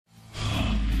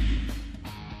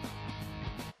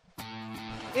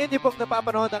Hindi pong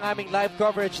napapanood ang aming live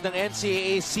coverage ng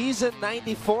NCAA Season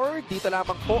 94 dito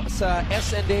lamang po sa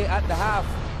SNA at the Half.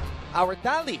 Our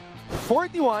tally,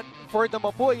 41 for the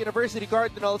Mapua University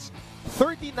Cardinals,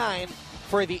 39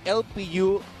 for the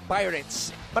LPU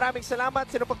Pirates. Maraming salamat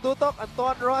sa pagtutok.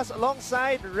 Anton Ross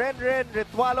alongside Renren,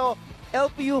 Ritualo,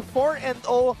 LPU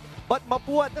 4-0, but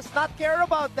Mapua does not care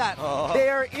about that. They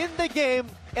are in the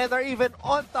game and are even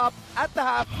on top at the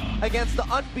half against the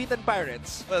unbeaten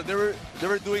Pirates. Well, they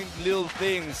were doing little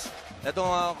things.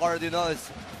 Itong Cardinals,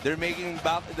 they're making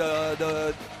back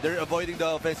they're avoiding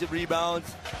the offensive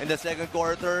rebounds in the second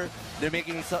quarter. They're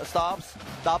making stops.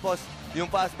 Tapos yung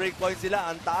fast break points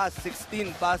sila, ang taas,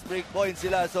 16 fast break points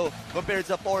sila. So compared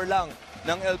sa 4 lang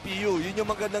ng LPU, yun yung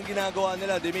magandang ginagawa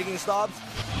nila. They're making stops.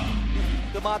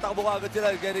 Tumatakbo agad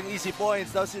sila, getting easy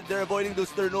points. Tapos they're avoiding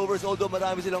those turnovers, although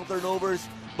marami silang turnovers.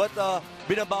 But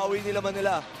binabawi nila man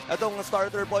nila. Itong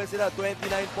starter points nila, 29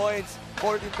 points,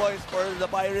 14 points for the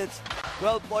Pirates,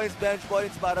 12 points bench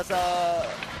points para sa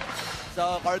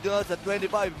Cardinals at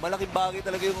 25. Malaking bagay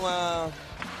talaga yung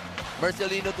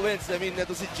Marcelino twins. I mean,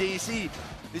 ito si JC.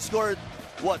 He scored,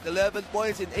 11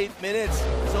 points in 8 minutes.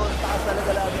 So, taas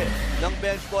talaga lagi ng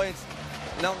bench points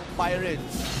ng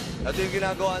Pirates. Ito yung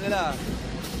ginagawa nila.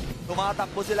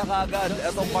 Tumatakbo sila kagad.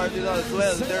 Itong Cardinals,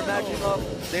 well, they're matching up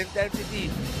the intensity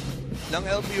ng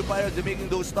LPU Pirates. They're making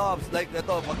those stops. Like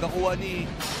ito, pagkakuha ni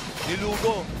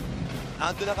Lugo,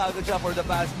 ando na kagad siya for the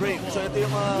fast break. So ito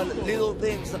yung mga little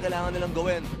things na kailangan nilang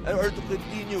gawin or to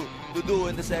continue to do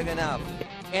in the second half.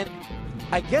 And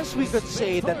I guess we could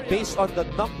say that based on the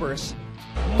numbers,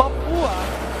 Mapua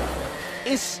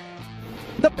is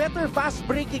the better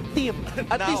fast-breaking team,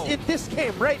 at least in this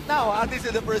game right now. At least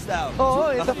in the first half. Oo,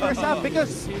 in the first half.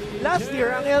 Because last year,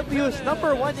 ang LPU is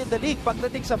number 1 in the league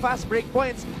pagdating sa fast break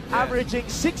points, averaging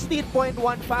 16.1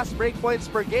 fast break points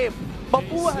per game.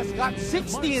 Mapua has got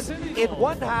 16 in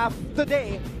one half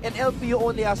today, and LPU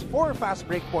only has 4 fast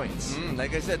break points.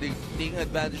 Like I said, taking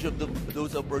advantage of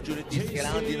those opportunities,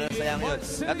 kailangan din na sayang yun.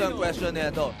 Ito ang question na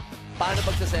ito. Paano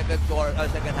pag sa second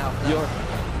half na?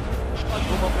 Pag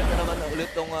bumapit na naman ulit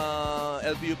itong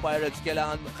LPU Pirates,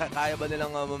 kaya ba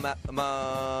nilang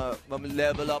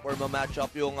level up or ma-match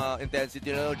up yung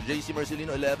intensity nila? JC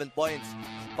Marcelino, 11 points.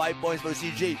 5 points for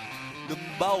CJ.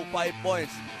 Dumbao, 5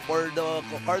 points. For the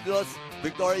Cardinals,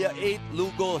 Victoria, 8.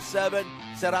 Lugo, 7.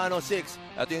 Serrano, 6.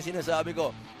 Ito yung sinasabi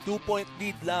ko. 2-point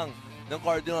lead lang ng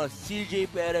Cardinals. CJ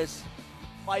Perez,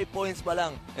 5 points pa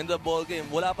lang in the ball game.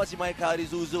 Wala pa si Mike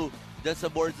Harizuzu dyan sa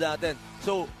boards natin.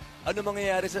 So, alam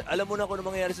mo na kung ano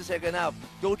mangyayari sa second half.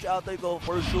 Coach Altoico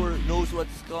for sure knows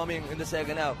what's coming in the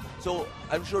second half. So,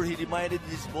 I'm sure he reminded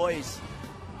his boys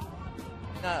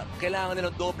na kailangan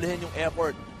nilang doblehin yung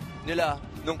effort nila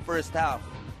nung first half.